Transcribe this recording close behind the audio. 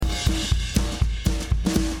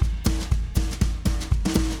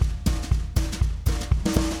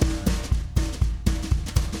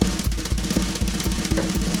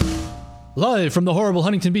Live from the horrible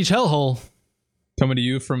Huntington Beach hellhole. Coming to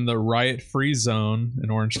you from the riot-free zone in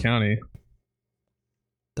Orange County.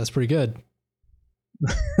 That's pretty good.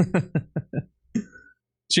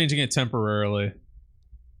 Changing it temporarily.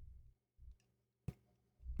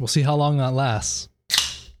 We'll see how long that lasts.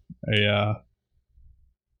 Yeah.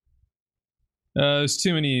 There's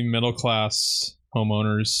too many middle-class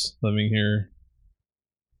homeowners living here.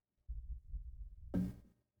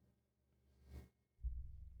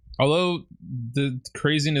 Although the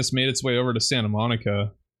craziness made its way over to Santa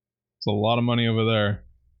Monica. It's a lot of money over there.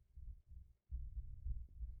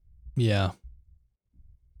 Yeah.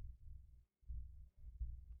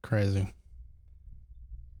 Crazy.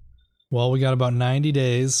 Well, we got about 90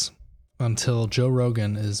 days until Joe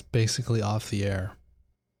Rogan is basically off the air.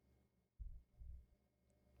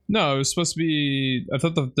 No, it was supposed to be... I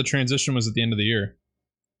thought the transition was at the end of the year.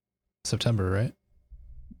 September, right?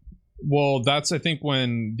 Well, that's, I think,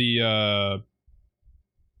 when the...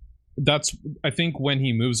 that's, I think, when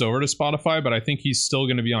he moves over to Spotify, but I think he's still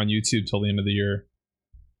going to be on YouTube till the end of the year.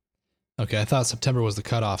 Okay, I thought September was the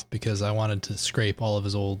cutoff because I wanted to scrape all of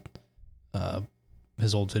his old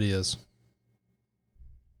videos.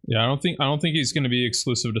 Yeah, I don't think he's going to be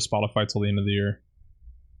exclusive to Spotify till the end of the year.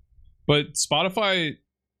 But Spotify,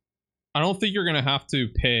 I don't think you're going to have to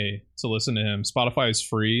pay to listen to him. Spotify is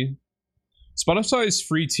free. Spotify's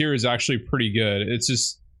free tier is actually pretty good. It's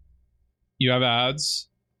just you have ads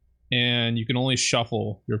and you can only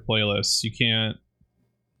shuffle your playlists. You can't.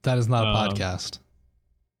 That is not a podcast.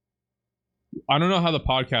 I don't know how the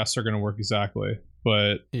podcasts are going to work exactly,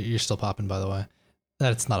 but you're still popping, by the way.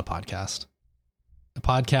 That's not a podcast. A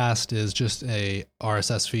podcast is just a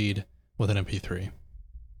RSS feed with an MP3.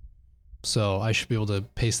 So I should be able to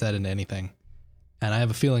paste that into anything. And I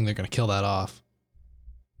have a feeling they're going to kill that off.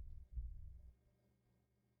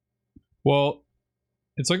 Well,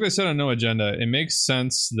 it's like they said on No Agenda. It makes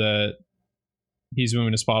sense that he's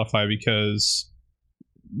moving to Spotify because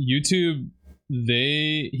YouTube,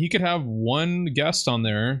 he could have one guest on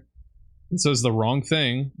there that says the wrong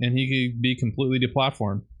thing and he could be completely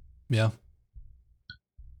deplatformed. Yeah.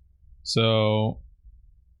 So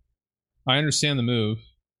I understand the move.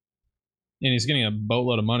 And he's getting a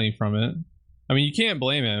boatload of money from it. I mean, you can't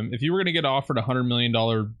blame him. If you were going to get offered a $100 million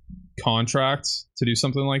contract to do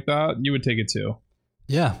something like that, you would take it too.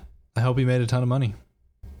 Yeah. I hope he made a ton of money.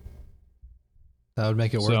 That would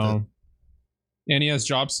make it worth it. And he has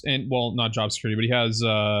jobs, and well, not job security, but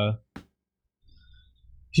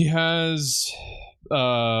he has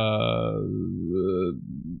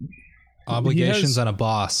obligations on a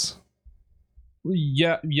boss.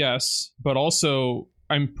 Yeah, yes, but also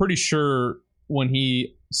I'm pretty sure when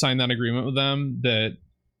he signed that agreement with them that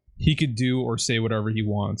he could do or say whatever he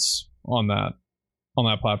wants on that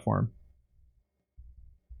platform.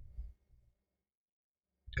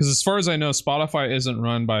 Because as far as I know, Spotify isn't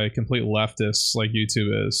run by complete leftists like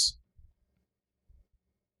YouTube is.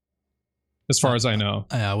 As far as I know.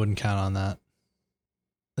 I wouldn't count on that.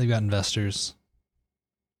 They've got investors.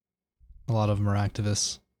 A lot of them are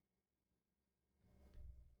activists.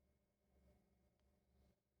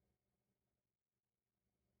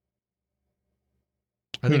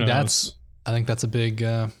 I think that's a big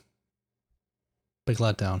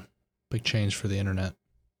letdown, big change for the internet.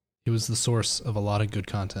 He was the source of a lot of good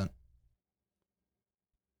content.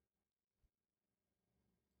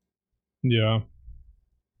 Yeah.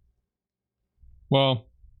 Well,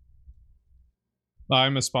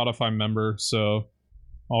 I'm a Spotify member, so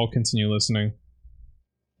I'll continue listening.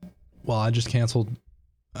 Well, I just canceled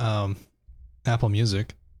Apple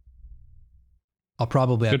Music. I'll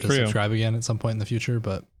probably have to subscribe again at some point in the future,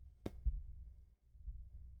 but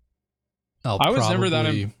I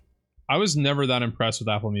was never that impressed with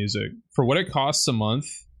Apple Music. For what it costs a month,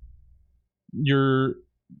 the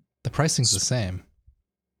pricing's the same.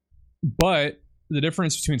 But the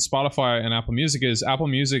difference between Spotify and Apple Music is Apple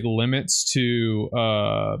Music limits to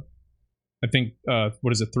I think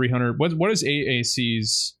what is it, 300? What is AAC's?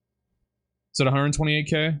 Is it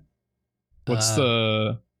 128K? What's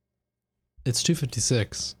It's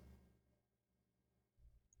 256.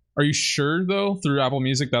 Are you sure though? Through Apple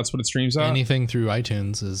Music, that's what it streams at. Anything through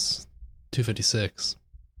iTunes is 256.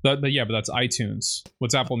 Yeah, but that's iTunes.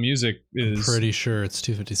 What's Apple Music is... I'm pretty sure it's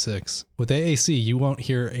 256. With AAC, you won't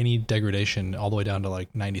hear any degradation all the way down to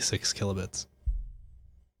like 96 kilobits.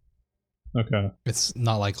 Okay. It's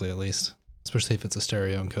not likely, at least. Especially if it's a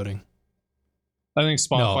stereo encoding. I think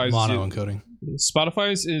Spotify's... No, mono encoding.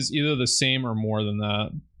 Spotify's is either the same or more than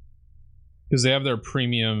that. Because they have their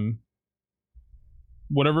premium...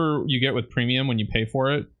 Whatever you get with premium when you pay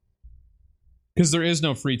for it. Because there is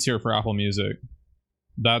no free tier for Apple Music.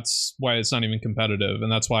 That's why it's not even competitive,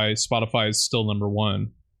 and that's why Spotify is still number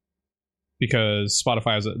one, because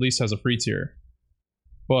Spotify at least has a free tier.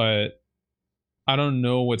 But I don't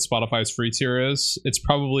know what Spotify's free tier is. It's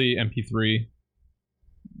probably MP3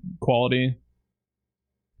 quality,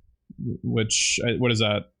 which, what is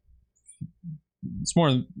that? It's more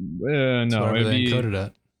no, it'd be encoded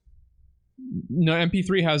at. No,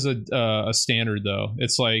 MP3 has a standard though.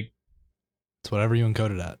 It's like it's whatever you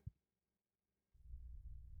encode it at.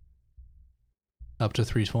 Up to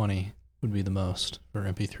 320 would be the most for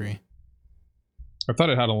MP3. I thought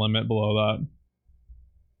it had a limit below that.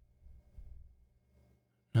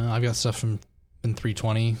 No, I've got stuff in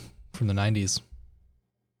 320 from the 90s.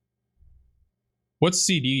 What's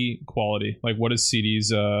CD quality? Like, what is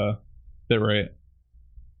CD's bitrate?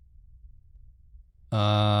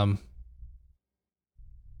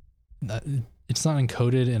 It's not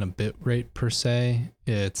encoded in a bit rate per se.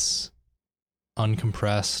 It's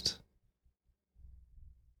uncompressed,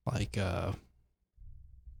 like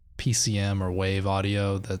PCM or wave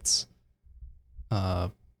audio that's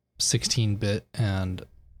 16-bit and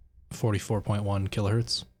 44.1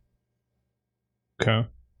 kilohertz. Okay.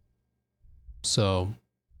 So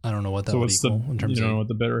I don't know what that would equal in terms of. You don't know what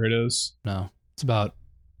the bitrate is? No, it's about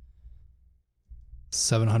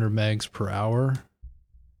 700 megs per hour.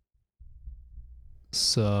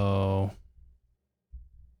 So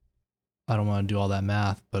I don't want to do all that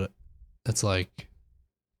math, but it's like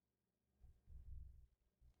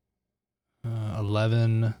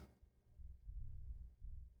 11.6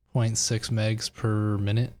 megs per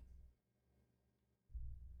minute.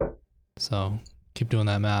 So keep doing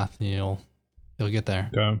that math and you'll get there.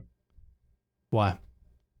 Okay. Why?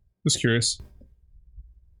 Just curious.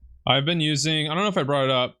 I've been using, I don't know if I brought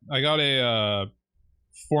it up. I got a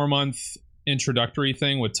 4-month introductory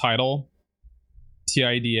thing with Tidal,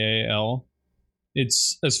 Tidal.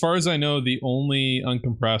 It's, as far as I know, the only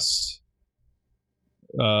uncompressed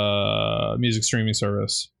music streaming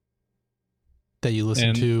service that you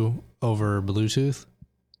listen to over Bluetooth.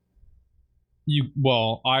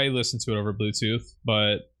 I listen to it over Bluetooth,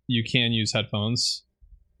 but you can use headphones.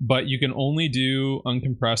 But you can only do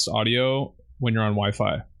uncompressed audio when you're on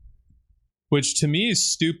Wi-Fi, which to me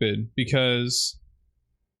is stupid, because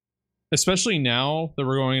especially now that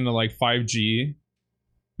we're going into like 5G.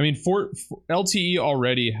 I mean, LTE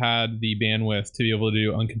already had the bandwidth to be able to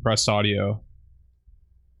do uncompressed audio.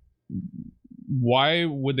 Why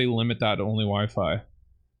would they limit that to only Wi-Fi?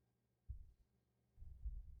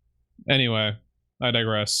 Anyway, I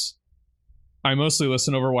digress. I mostly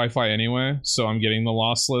listen over Wi-Fi anyway, so I'm getting the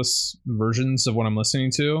lossless versions of what I'm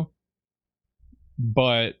listening to.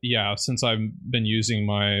 But yeah, since I've been using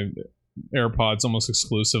my AirPods almost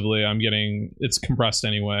exclusively, I'm getting, it's compressed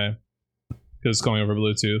anyway because it's going over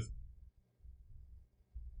Bluetooth.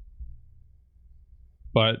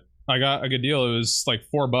 But I got a good deal. It was like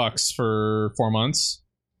 $4 for 4 months,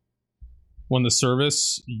 when the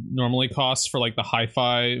service normally costs, for like the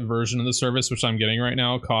hi-fi version of the service, which I'm getting right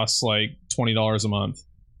now, costs like $20 a month.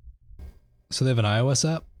 So they have an iOS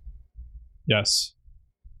app? Yes.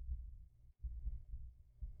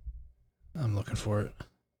 I'm looking for it.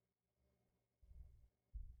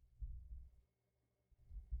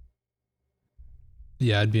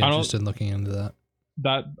 Yeah, I'd be interested in looking into that.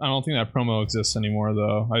 I don't think that promo exists anymore,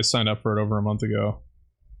 though. I signed up for it over a month ago.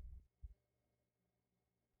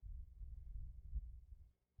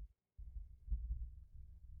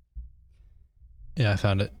 Yeah, I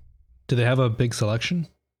found it. Do they have a big selection?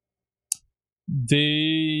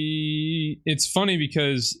 It's funny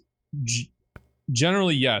because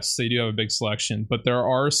generally, yes, they do have a big selection, but there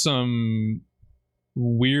are some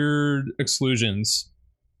weird exclusions.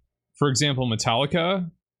 For example, Metallica,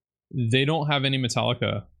 they don't have any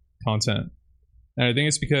Metallica content. And I think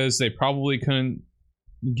it's because they probably couldn't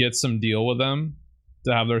get some deal with them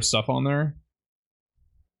to have their stuff on there.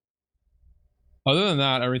 Other than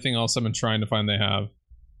that, everything else I've been trying to find they have.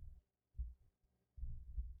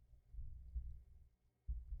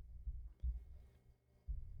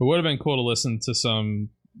 It would have been cool to listen to some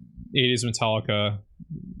 80s Metallica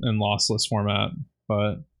in lossless format,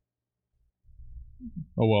 but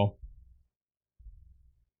oh well.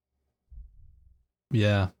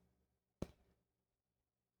 Yeah.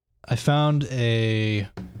 I found it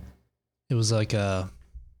was like a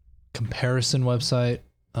comparison website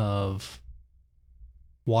of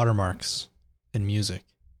watermarks in music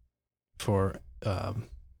for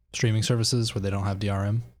streaming services where they don't have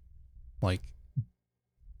DRM. Like,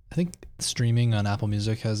 I think streaming on Apple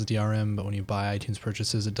Music has a DRM, but when you buy iTunes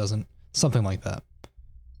purchases, it doesn't. Something like that.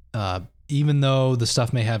 Even though the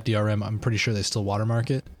stuff may have DRM, I'm pretty sure they still watermark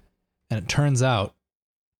it. And it turns out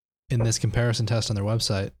in this comparison test on their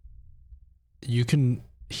website, you can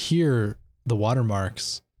hear the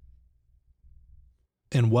watermarks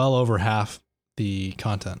in well over half the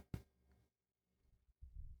content.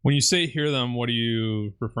 When you say hear them, what are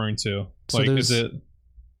you referring to? So Like, is it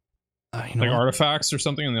like artifacts or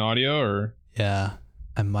something in the audio, or? Yeah,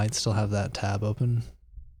 I might still have that tab open.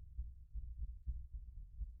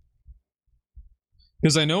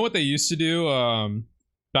 Because I know what they used to do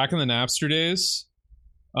back in the Napster days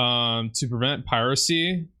to prevent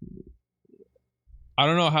piracy. I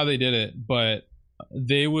don't know how they did it, but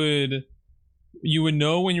you would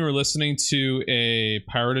know when you were listening to a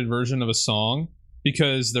pirated version of a song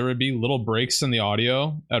because there would be little breaks in the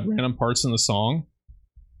audio at random parts in the song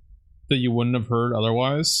that you wouldn't have heard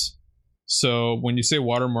otherwise. So when you say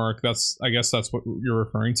watermark, I guess that's what you're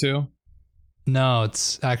referring to. No,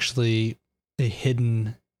 it's actually a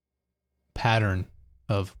hidden pattern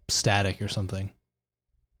of static or something.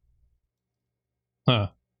 Huh.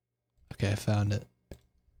 Okay, I found it.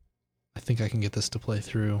 I think I can get this to play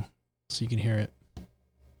through so you can hear it.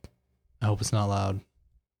 I hope it's not loud.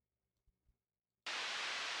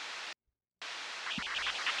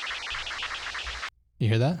 You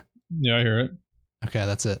hear that? Yeah, I hear it. Okay,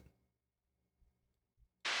 that's it.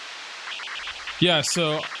 Yeah,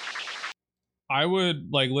 so I would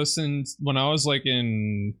like listen when I was like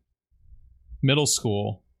in middle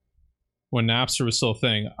school when Napster was still a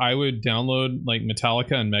thing. I would download like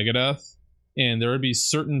Metallica and Megadeth, and there would be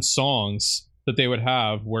certain songs that they would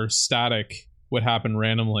have where static would happen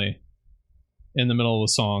randomly in the middle of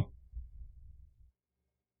the song.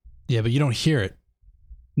 Yeah, but you don't hear it.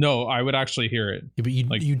 No, I would actually hear it. Yeah,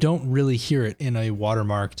 but you don't really hear it in a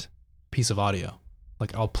watermarked piece of audio.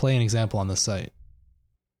 Like, I'll play an example on this site.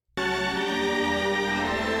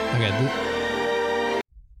 Okay,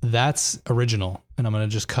 that's original, and I'm going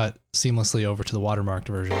to just cut seamlessly over to the watermarked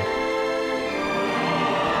version.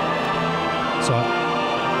 So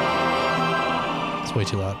it's way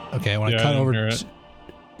too loud. Okay, when I cut over,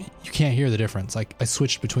 you can't hear the difference. Like, I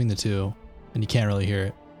switched between the two, and you can't really hear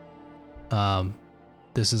it.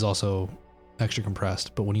 This is also extra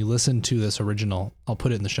compressed, but when you listen to this original, I'll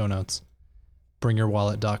put it in the show notes.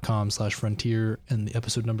 bringyourwallet.com/frontier and the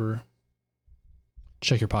episode number.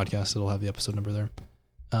 Check your podcast. It'll have the episode number there.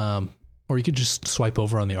 Or you could just swipe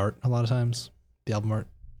over on the art a lot of times, the album art.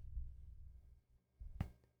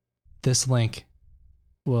 This link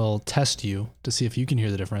will test you to see if you can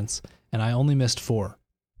hear the difference. And I only missed 4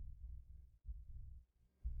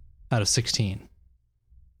 out of 16.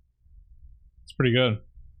 It's pretty good.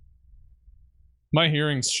 My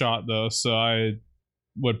hearing's shot though, so I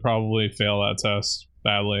would probably fail that test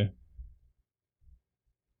badly.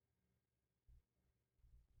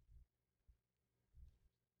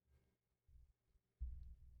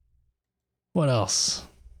 What else?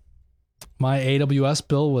 My AWS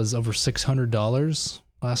bill was over $600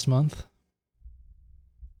 last month.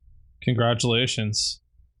 Congratulations.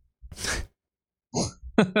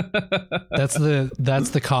 That's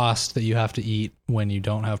the cost that you have to eat when you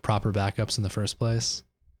don't have proper backups in the first place.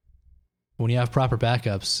 When you have proper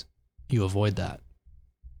backups, you avoid that.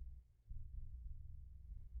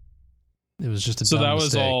 It was just a dumb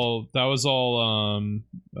mistake. That was all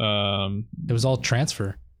it was all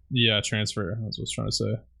transfer. Yeah, transfer. That's what I was trying to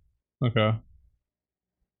say. Okay.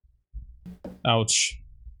 Ouch.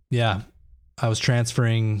 Yeah. I was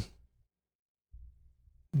transferring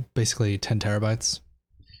basically 10 terabytes.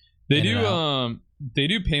 They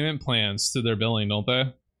do payment plans to their billing, don't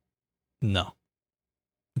they? No.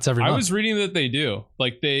 It's every month. I was reading that they do.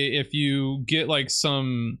 Like if you get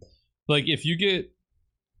if you get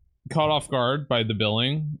caught off guard by the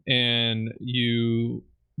billing and you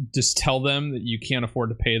just tell them that you can't afford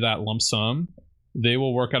to pay that lump sum, they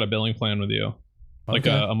will work out a billing plan with you. Like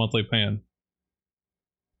a monthly plan.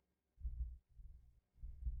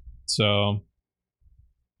 So,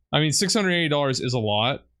 I mean, $680 is a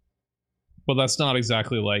lot, but that's not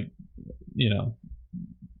exactly like,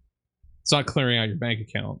 it's not clearing out your bank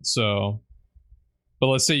account. So, but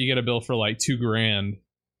let's say you get a bill for like $2,000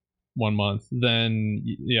 1 month, then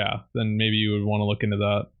maybe you would want to look into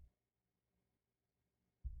that.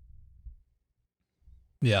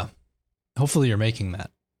 Yeah. Hopefully you're making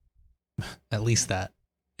that. At least that.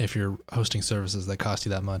 If you're hosting services that cost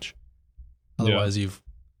you that much. Otherwise you've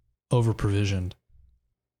over provisioned.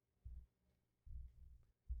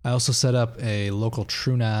 I also set up a local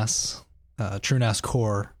TrueNAS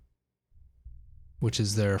Core, which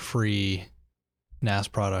is their free NAS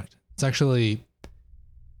product. It's actually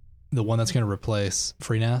the one that's going to replace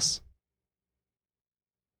FreeNAS.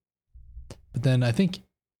 But then I think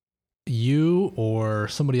you or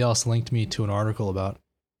somebody else linked me to an article about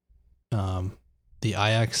the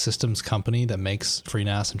IX Systems company that makes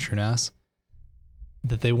FreeNAS and TrueNAS,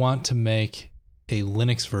 that they want to make a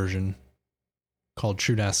Linux version called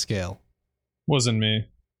TrueNAS Scale. Wasn't me.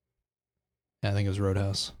 I think it was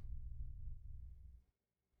Roadhouse.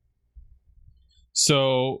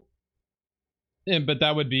 So, but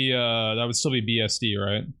that would still be BSD,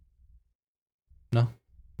 right? No,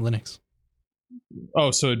 Linux.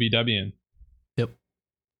 Oh, so it'd be Debian. Yep.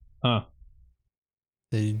 Huh.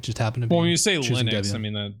 They just happen to be. Well, when you say Linux, Debian.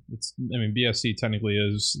 I mean BSD technically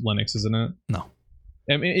is Linux, isn't it? No.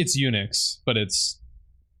 I mean it's Unix, but it's.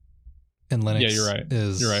 And Linux. Yeah, you're right.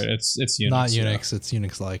 You're right. It's Unix. Not Unix. Yeah. It's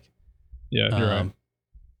Unix-like. Yeah, you're right.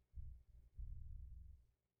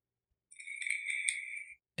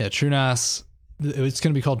 Yeah, TrueNAS. It's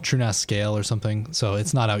going to be called TrueNAS Scale or something. So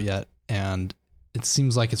it's not out yet, and it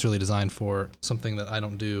seems like it's really designed for something that I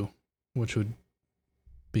don't do, which would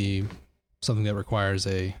be something that requires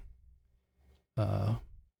a what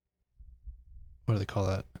do they call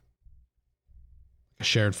that? A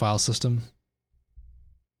shared file system,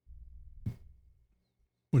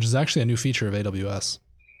 which is actually a new feature of AWS.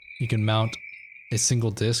 You can mount a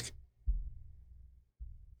single disk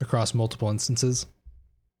across multiple instances,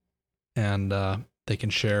 and they can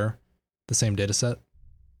share the same data set.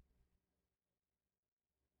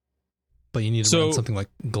 But you need to run something like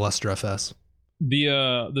Gluster FS.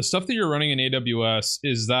 The stuff that you're running in AWS,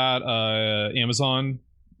 is that Amazon,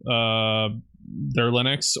 their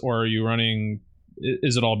Linux, or are you running?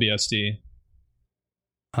 Is it all BSD?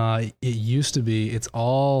 It used to be. It's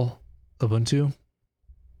all Ubuntu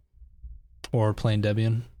or plain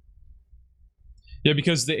Debian. Yeah,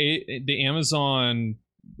 because the Amazon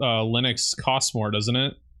Linux costs more, doesn't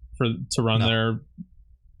it, to run their?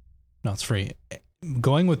 No, it's free.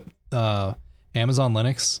 Going with Amazon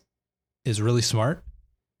Linux is really smart,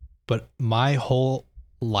 but my whole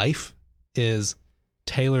life is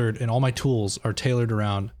tailored, and all my tools are tailored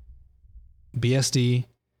around BSD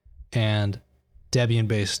and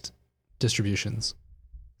Debian-based distributions.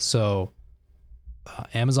 So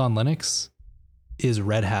Amazon Linux is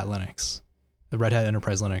Red Hat Linux, the Red Hat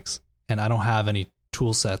Enterprise Linux, and I don't have any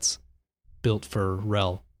tool sets built for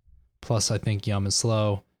RHEL. Plus, I think Yum is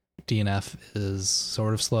slow. DNF is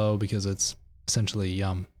sort of slow because it's essentially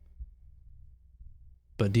Yum.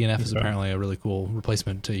 But DNF is apparently a really cool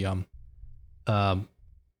replacement to Yum. Amazon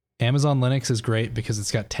Linux is great because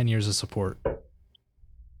it's got 10 years of support.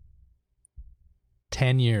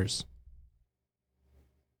 10 years.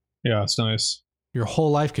 Yeah, it's nice. Your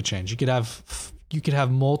whole life could change. You could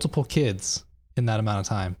have multiple kids in that amount of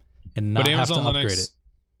time and not have to upgrade it.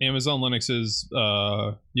 Amazon Linux is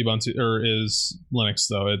Ubuntu, or is Linux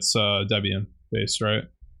though. It's Debian based, right?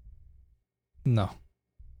 No.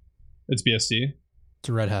 It's BSD. It's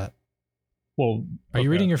a Red Hat. Well, are you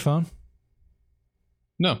reading your phone?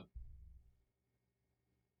 No.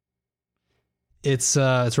 It's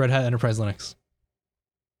Red Hat Enterprise Linux.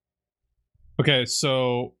 Okay,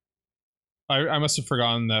 so I must have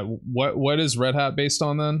forgotten that. What is Red Hat based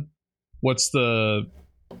on then? What's the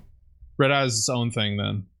Red Hat is its own thing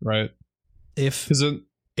then, right? If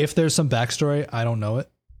there's some backstory, I don't know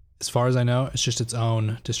it. As far as I know, it's just its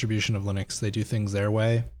own distribution of Linux. They do things their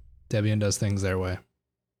way. Debian does things their way.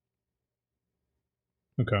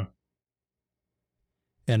 Okay.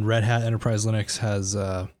 And Red Hat Enterprise Linux has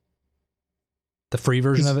the free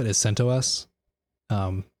version of it is CentOS.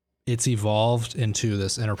 It's evolved into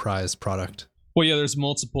this enterprise product. Well, yeah, there's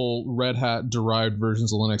multiple Red Hat derived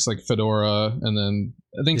versions of Linux, like Fedora, and then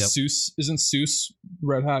I think SUSE, isn't SUSE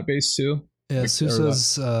Red Hat based too? Yeah, SUSE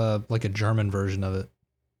is like a German version of it.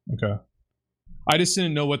 Okay. I just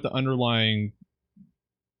didn't know what the underlying.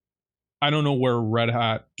 I don't know where Red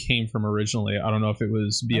Hat came from originally. I don't know if it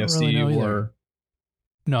was BSD or.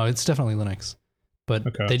 No, it's definitely Linux, but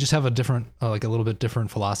they just have a different, like a little bit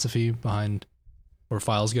different philosophy behind where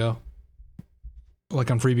files go.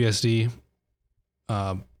 Like on FreeBSD,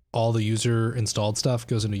 all the user installed stuff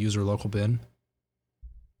goes into user local bin.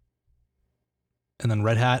 And then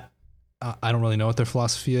Red Hat, I don't really know what their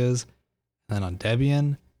philosophy is. And then on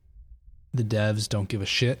Debian, the devs don't give a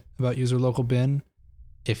shit about user local bin.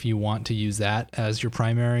 If you want to use that as your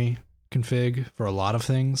primary config for a lot of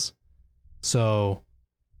things. So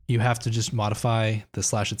you have to just modify the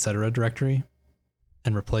 /etc directory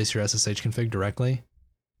and replace your SSH config directly,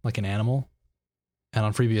 like an animal. And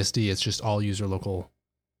on FreeBSD, it's just all user local,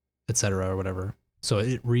 etc. or whatever. So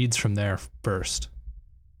it reads from there first.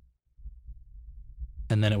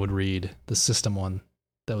 And then it would read the system one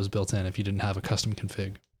that was built in if you didn't have a custom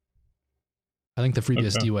config. I think the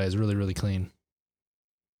FreeBSD way is really, really clean.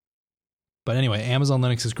 But anyway, Amazon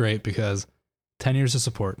Linux is great because 10 years of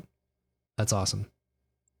support. That's awesome.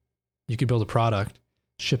 You could build a product,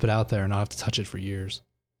 ship it out there, and not have to touch it for years.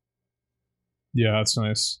 Yeah, that's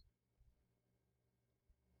nice.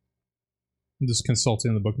 I'm just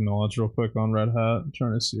consulting the book of knowledge real quick on Red Hat,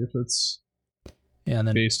 trying to see if it's And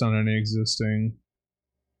then based on any existing.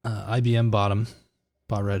 IBM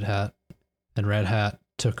bought Red Hat, and Red Hat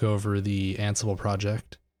took over the Ansible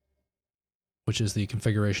project, which is the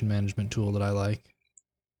configuration management tool that I like.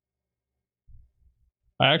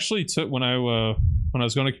 I actually took when I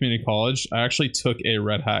was going to community college, I actually took a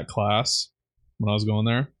Red Hat class when I was going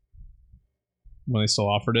there, when they still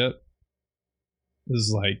offered it. This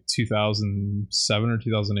is like 2007 or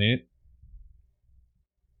 2008.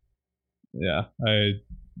 Yeah, I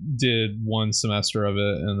did one semester of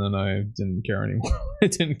it, and then I didn't care anymore. I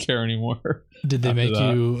didn't care anymore. Did they make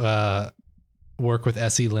you work with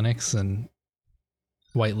SE Linux and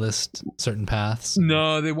whitelist certain paths?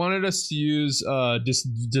 No, they wanted us to use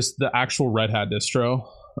just the actual Red Hat distro,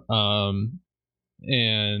 and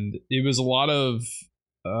it was a lot of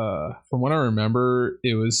from what I remember,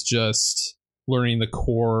 it was just learning the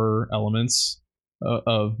core elements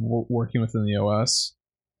of working within the OS.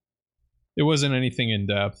 It wasn't anything in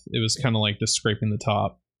depth. It was kind of like just scraping the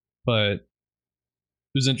top, but it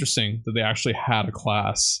was interesting that they actually had a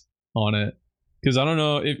class on it. Because I don't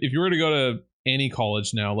know if you were to go to any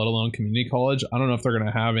college now, let alone community college, I don't know if they're going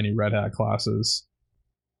to have any Red Hat classes.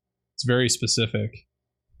 It's very specific.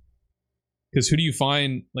 Because who do you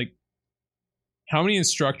find, like, how many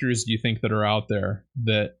instructors do you think that are out there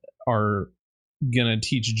that are going to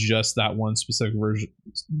teach just that one specific version,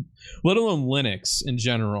 let alone Linux in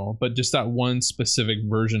general, but just that one specific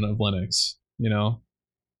version of Linux, you know?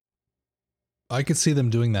 I could see them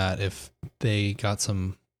doing that if they got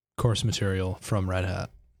some course material from Red Hat.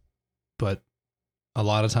 But a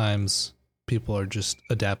lot of times people are just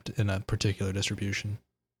adept in a particular distribution.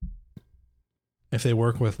 If they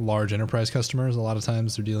work with large enterprise customers, a lot of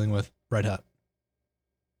times they're dealing with Red Hat.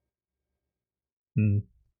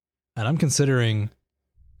 And I'm considering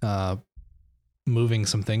moving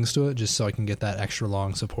some things to it just so I can get that extra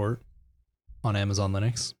long support on Amazon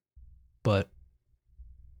Linux. But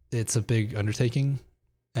it's a big undertaking,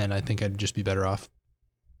 and I think I'd just be better off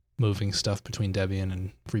moving stuff between Debian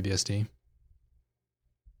and FreeBSD.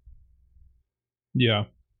 Yeah.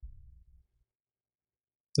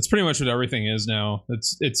 That's pretty much what everything is now.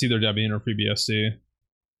 It's either Debian or FreeBSD.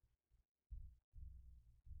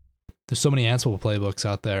 There's so many Ansible playbooks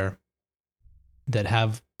out there that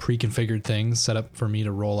have pre-configured things set up for me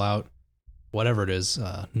to roll out whatever it is,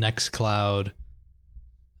 Nextcloud,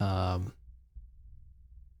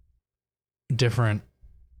 different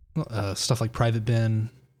stuff like Private Bin,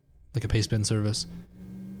 like a Pastebin service.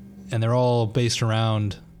 And they're all based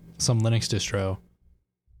around some Linux distro,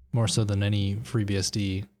 more so than any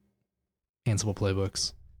FreeBSD Ansible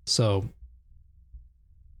playbooks. So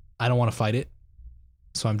I don't want to fight it.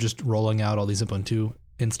 So I'm just rolling out all these Ubuntu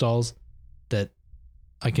installs that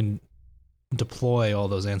I can deploy all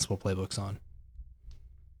those Ansible playbooks on.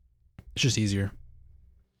 It's just easier.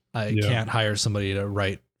 I can't hire somebody to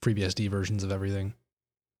write FreeBSD versions of everything.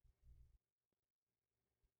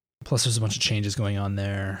 Plus, there's a bunch of changes going on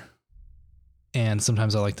there. And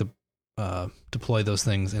sometimes I like to deploy those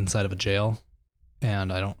things inside of a jail.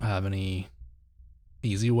 And I don't have any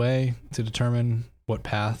easy way to determine what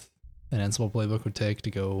path an Ansible playbook would take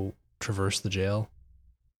to go traverse the jail.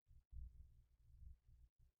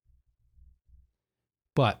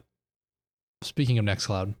 But speaking of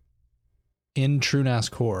Nextcloud, in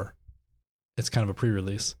TrueNAS Core, it's kind of a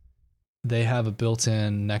pre-release. They have a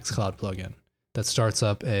built-in Nextcloud plugin that starts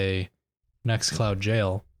up a Nextcloud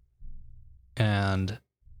jail, and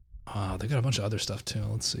they got a bunch of other stuff too.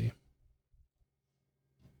 Let's see.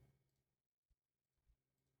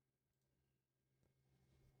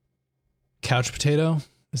 Couch Potato,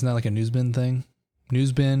 isn't that like a Newsbin thing?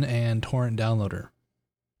 Newsbin and Torrent Downloader.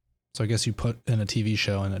 So I guess you put in a TV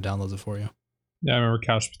show and it downloads it for you. Yeah, I remember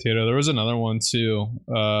Couch Potato. There was another one too.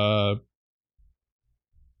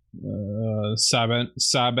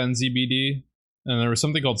 SabNZBD, and there was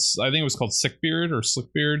something called, I think it was called Sickbeard or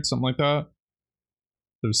Slickbeard, something like that.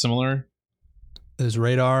 It was similar. There's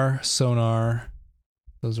Radar, Sonar.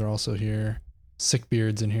 Those are also here.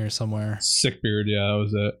 Sickbeard's in here somewhere. Sickbeard, yeah, that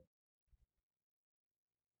was it.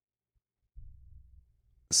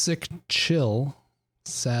 Sick Chill,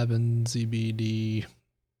 SabNZBD.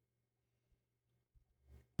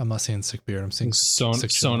 I'm not saying Sickbeard. I'm saying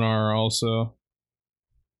Sonar also.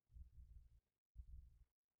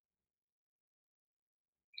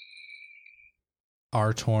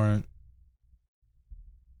 RTorrent,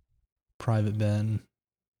 Private Bin,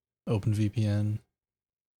 OpenVPN.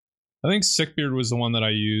 I think Sickbeard was the one that I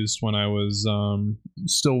used when I was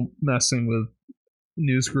still messing with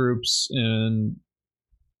news groups and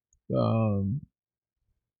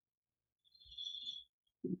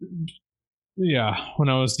yeah, when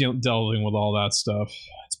I was delving with all that stuff.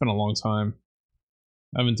 It's been a long time.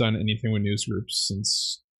 I haven't done anything with news groups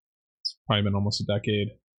since it's probably been almost a decade.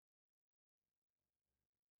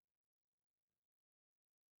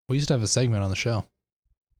 We used to have a segment on the show.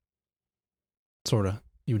 Sort of.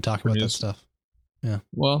 You would talk about that stuff. Yeah.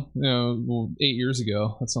 Well, 8 years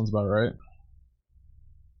ago. That sounds about right.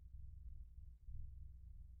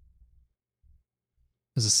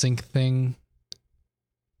 There's a sync thing.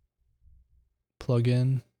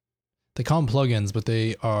 Plugin. They call them plugins, but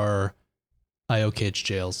they are IOCage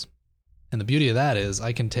jails. And the beauty of that is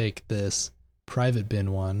I can take this private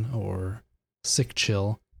bin one or sick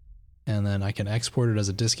chill, and then I can export it as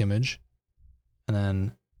a disk image, and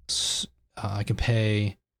then I can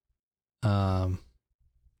pay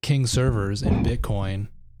King servers in Bitcoin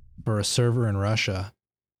for a server in Russia,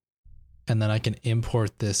 and then I can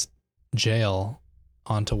import this jail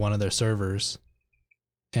onto one of their servers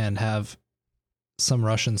and have some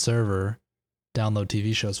Russian server download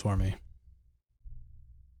TV shows for me.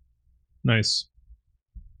 Nice.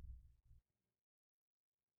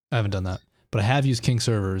 I haven't done that, but I have used King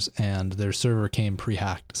servers, and their server came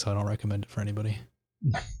pre-hacked, so I don't recommend it for anybody.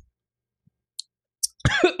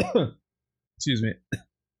 Excuse me.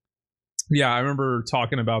 Yeah, I remember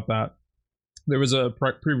talking about that. There was a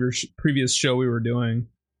previous show we were doing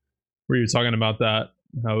where you were talking about that,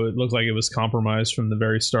 how it looked like it was compromised from the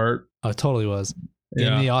very start. Oh, it totally was.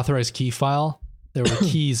 Yeah. In the authorized key file, there were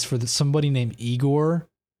keys for somebody named Igor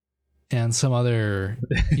and some other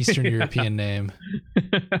Eastern European name.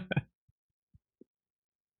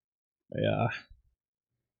 Yeah.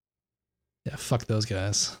 Yeah, fuck those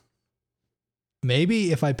guys.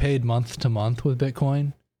 Maybe if I paid month to month with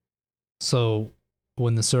Bitcoin, so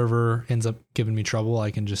when the server ends up giving me trouble, I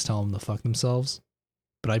can just tell them to fuck themselves.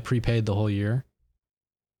 But I prepaid the whole year,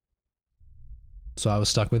 so I was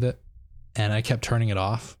stuck with it, and I kept turning it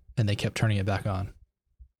off, and they kept turning it back on.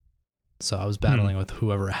 So I was battling with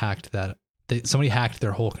whoever hacked that. Somebody hacked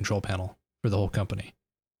their whole control panel for the whole company.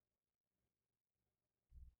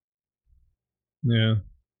 Yeah,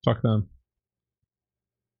 fuck them.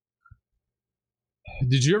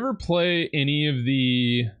 Did you ever play any of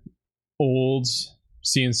the old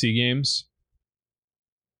CNC games?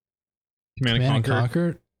 Command and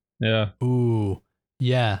Conquer? Yeah. Ooh,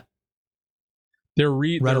 yeah. They're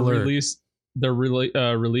releasing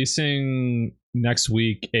next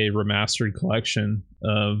week a remastered collection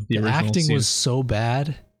of the original. Acting was so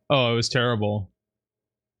bad. Oh, it was terrible.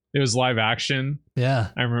 It was live action. Yeah,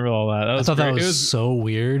 I remember all that. I thought that was so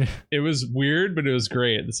weird. It was weird, but it was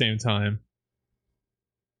great at the same time.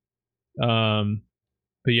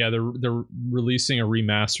 But yeah, they're releasing a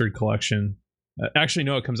remastered collection. Actually,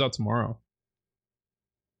 no, it comes out tomorrow.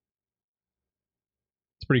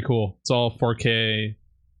 It's pretty cool. It's all 4K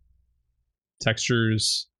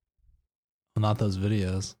textures. Well, not those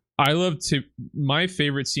videos. My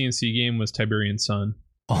favorite CNC game was Tiberian Sun.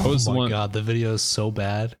 Oh my god, the video is so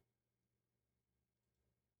bad.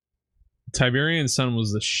 Tiberian Sun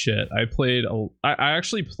was the shit. I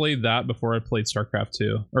actually played that before I played StarCraft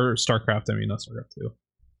 2. Or StarCraft, I mean, not StarCraft 2. It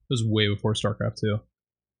was way before StarCraft 2.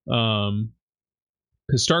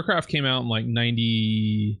 Because StarCraft came out in like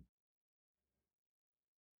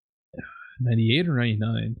 98 or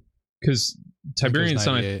 99. Because Tiberian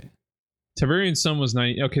Sun was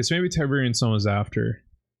 90. Okay, so maybe Tiberian Sun was after.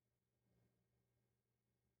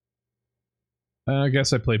 I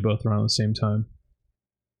guess I played both around the same time.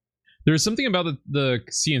 There's something about the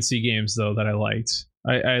CNC games though that I liked.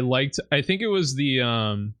 I think it was the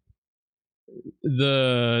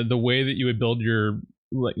way that you would build you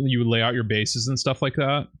would lay out your bases and stuff like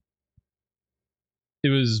that. It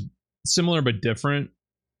was similar but different.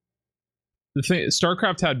 The thing,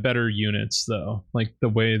 StarCraft had better units though, like the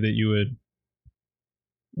way that you would.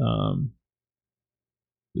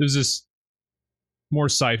 It was just more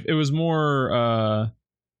It was more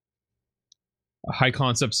high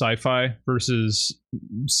concept sci-fi versus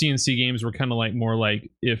CNC games were kind of like more like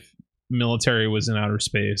if military was in outer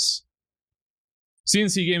space.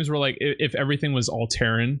 CNC games were like if everything was all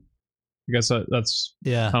Terran. I guess that's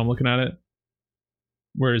how I'm looking at it.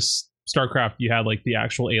 Whereas StarCraft, you had like the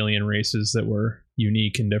actual alien races that were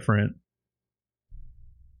unique and different.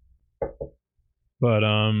 But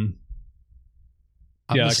I'm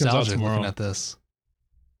nostalgic looking at this.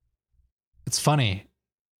 It's funny.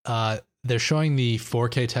 They're showing the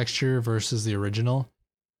 4K texture versus the original,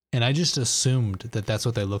 and I just assumed that that's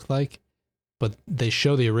what they look like. but they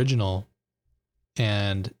show the original,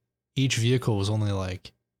 and each vehicle was only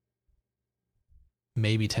like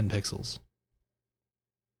maybe 10 pixels.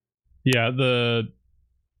 Yeah, the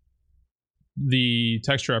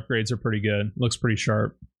texture upgrades are pretty good. Looks pretty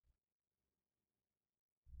sharp.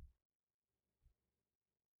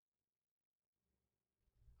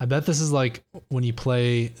 I bet this is like when you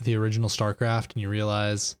play the original StarCraft and you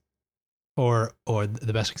realize, or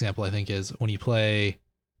the best example I think is when you play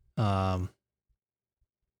GoldenEye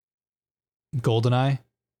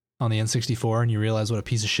on the N64 and you realize what a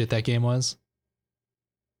piece of shit that game was.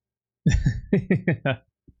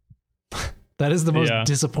 That is the most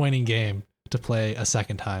disappointing game to play a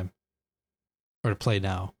second time, or to play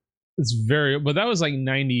now. It's very, but that was like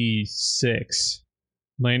 96,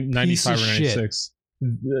 95 or 96.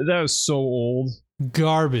 That was so old.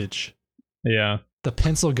 Garbage. Yeah. The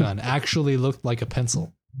pencil gun actually looked like a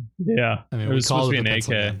pencil. Yeah. I mean, it was supposed to be an AK.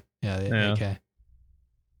 Gun. Yeah, the AK.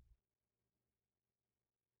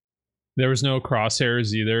 There was no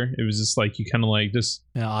crosshairs either. It was just like you kind of like just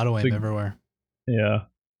auto aim everywhere. Yeah.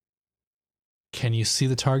 Can you see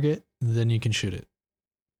the target? Then you can shoot it.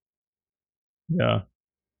 Yeah.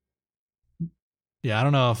 Yeah, I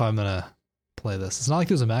don't know if I'm gonna play this. It's not like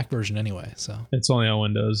there's a Mac version anyway, so it's only on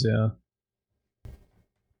Windows. Yeah.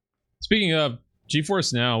 Speaking of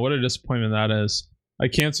GeForce Now, what a disappointment that is. I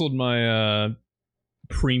canceled my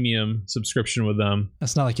premium subscription with them.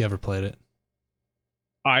 It's not like you ever played it.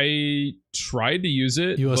 I tried to use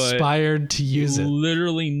it. You aspired to use it.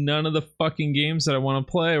 Literally none of the fucking games that I want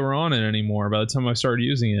to play were on it anymore by the time I started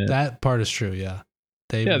using it. That part is true, yeah.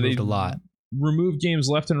 They moved a lot. Remove games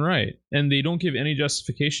left and right, and they don't give any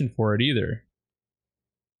justification for it either.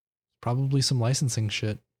 Probably some licensing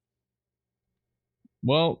shit.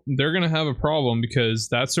 Well, they're going to have a problem because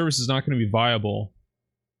that service is not going to be viable.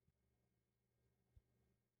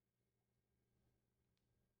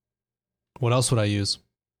 What else would I use?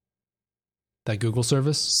 That Google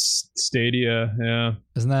service? Stadia, yeah.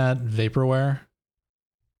 Isn't that vaporware?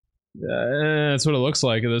 That's what it looks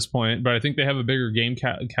like at this point, but I think they have a bigger game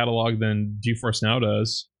catalog than GeForce Now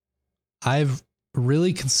does. I've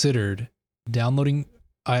really considered downloading.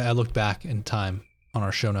 I looked back in time on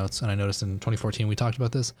our show notes and I noticed in 2014 we talked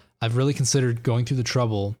about this. I've really considered going through the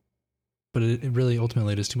trouble, but it really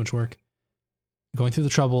ultimately it is too much work. Going through the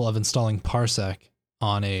trouble of installing Parsec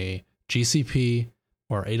on a GCP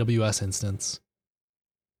or AWS instance,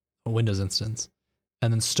 a Windows instance,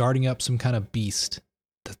 and then starting up some kind of beast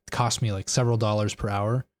that cost me like several dollars per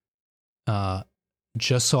hour,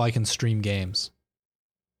 just so I can stream games,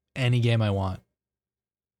 any game I want.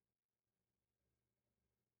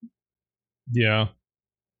 Yeah,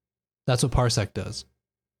 that's what Parsec does.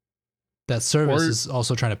 That service is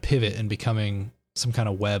also trying to pivot and becoming some kind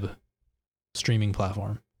of web streaming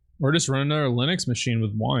platform. Or just run another Linux machine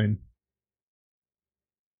with Wine.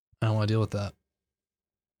 I don't want to deal with that.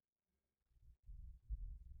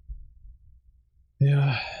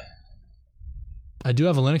 Yeah. I do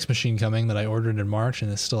have a Linux machine coming that I ordered in March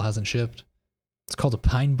and it still hasn't shipped. It's called a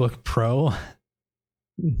Pinebook Pro.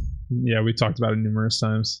 Yeah, we talked about it numerous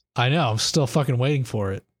times. I know. I'm still fucking waiting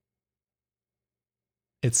for it.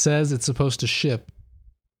 It says it's supposed to ship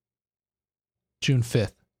June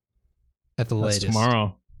 5th at the latest.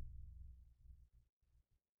 Tomorrow.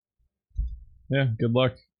 Yeah, good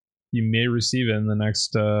luck. You may receive it in the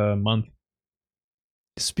next month.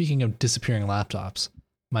 Speaking of disappearing laptops,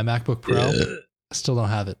 my MacBook Pro, I still don't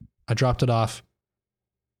have it. I dropped it off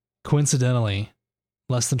coincidentally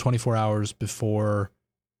less than 24 hours before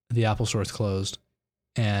the Apple stores closed.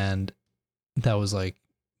 And that was like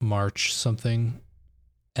March something.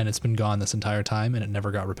 And it's been gone this entire time and it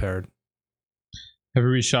never got repaired. Have you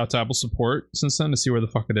reached out to Apple support since then to see where the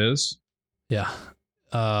fuck it is? Yeah.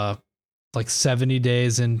 Like 70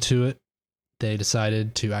 days into it, they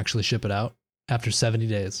decided to actually ship it out after 70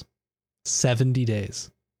 days. 70 days.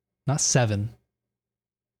 Not 7.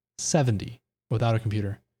 70 without a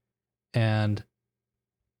computer. And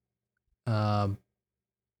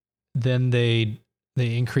then they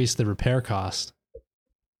increased the repair cost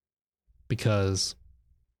because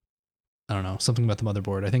I don't know, something about the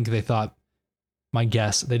motherboard. I think they thought, my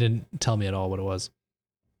guess, they didn't tell me at all what it was.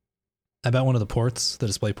 I bet one of the ports, the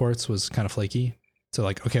display ports, was kind of flaky. So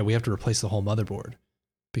like, okay, we have to replace the whole motherboard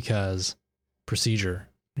because procedure,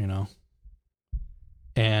 you know?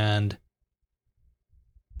 And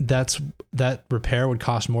that repair would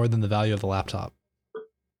cost more than the value of the laptop.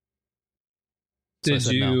 So did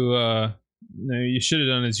you, no, you should have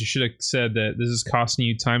done is you should have said that this is costing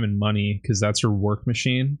you time and money because that's your work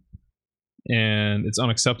machine. And it's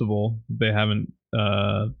unacceptable. They haven't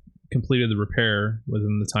completed the repair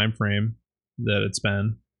within the time frame that it's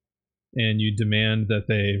been, and you demand that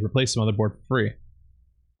they replace the motherboard for free.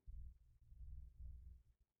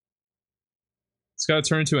 It's got to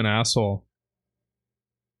turn into an asshole.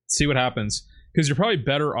 See what happens. Because you're probably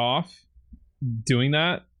better off doing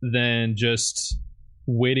that than just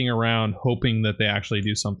waiting around hoping that they actually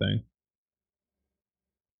do something.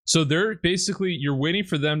 So they're basically, you're waiting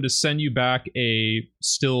for them to send you back a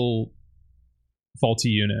still faulty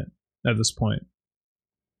unit at this point.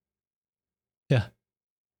 Yeah.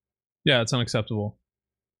 Yeah, it's unacceptable.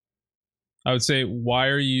 I would say,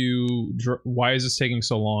 why is this taking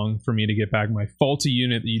so long for me to get back my faulty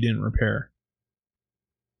unit that you didn't repair?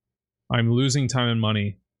 I'm losing time and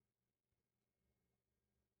money.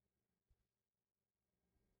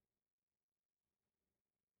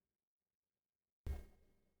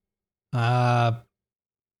 I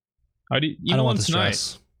don't want the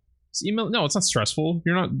stress. Email. No, it's not stressful.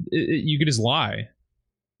 You're not. You could just lie.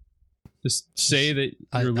 Just say that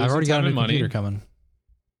you're losing I've already time got a and new money. computer coming.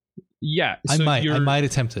 Yeah, I might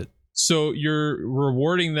attempt it. So you're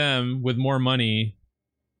rewarding them with more money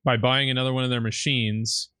by buying another one of their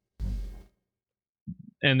machines,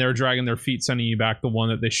 and they're dragging their feet sending you back the one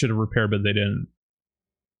that they should have repaired, but they didn't.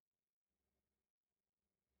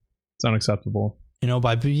 It's unacceptable. You know,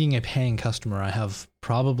 by being a paying customer, I have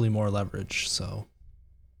probably more leverage, so.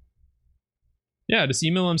 Yeah, just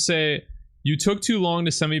email them, say, you took too long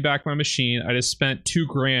to send me back my machine. I just spent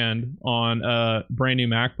 $2,000 on a brand new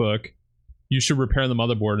MacBook. You should repair the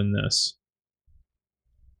motherboard in this.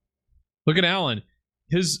 Look at Alan.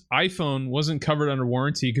 His iPhone wasn't covered under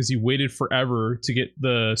warranty because he waited forever to get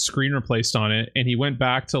the screen replaced on it. And he went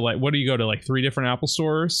back to what do you go to, 3 different Apple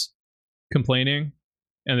stores complaining?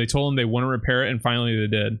 And they told him they wouldn't repair it, and finally they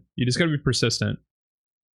did. You just got to be persistent.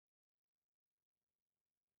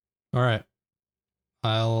 All right.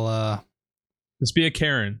 I'll just be a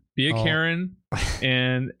Karen. Be a Karen,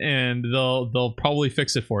 and they'll probably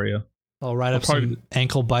fix it for you. I'll write up some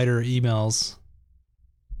ankle biter emails.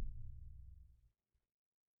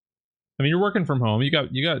 I mean, you're working from home. You got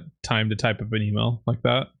time to type up an email like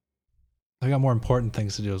that. I got more important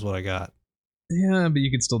things to do, is what I got. Yeah, but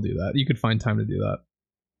you could still do that. You could find time to do that.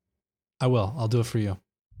 I will. I'll do it for you.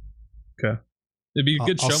 Okay. It'd be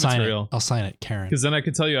good show material. I'll sign it, Karen. Because then I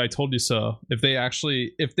could tell you I told you so. If they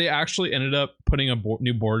actually ended up putting a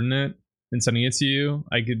new board in it and sending it to you,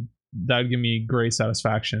 that would give me great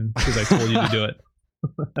satisfaction because I told you to do it.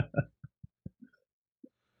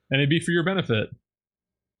 And it'd be for your benefit.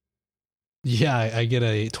 Yeah, I get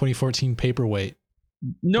a 2014 paperweight.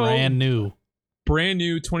 No, brand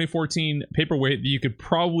new 2014 paperweight that you could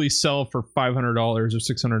probably sell for $500 or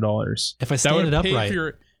 $600. If I stand it upright,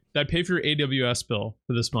 that'd pay for your AWS bill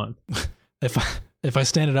for this month. if I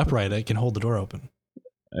stand it upright, I can hold the door open.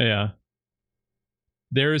 Yeah.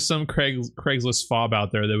 There is some Craigslist fob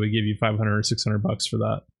out there that would give you $500 or $600 for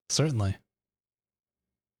that. Certainly.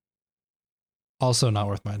 Also not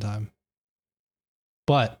worth my time.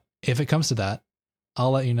 But if it comes to that,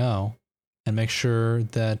 I'll let you know and make sure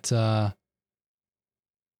that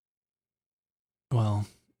well,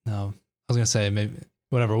 no. I was going to say maybe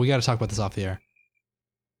whatever. We got to talk about this off the air.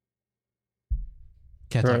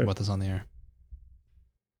 Can't talk about this on the air.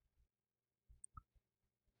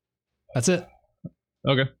 That's it.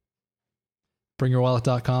 Okay.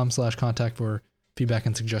 Bringyourwallet.com/contact for feedback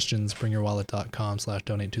and suggestions.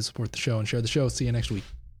 Bringyourwallet.com/donate to support the show and share the show. See you next week.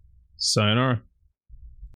 Sayonara.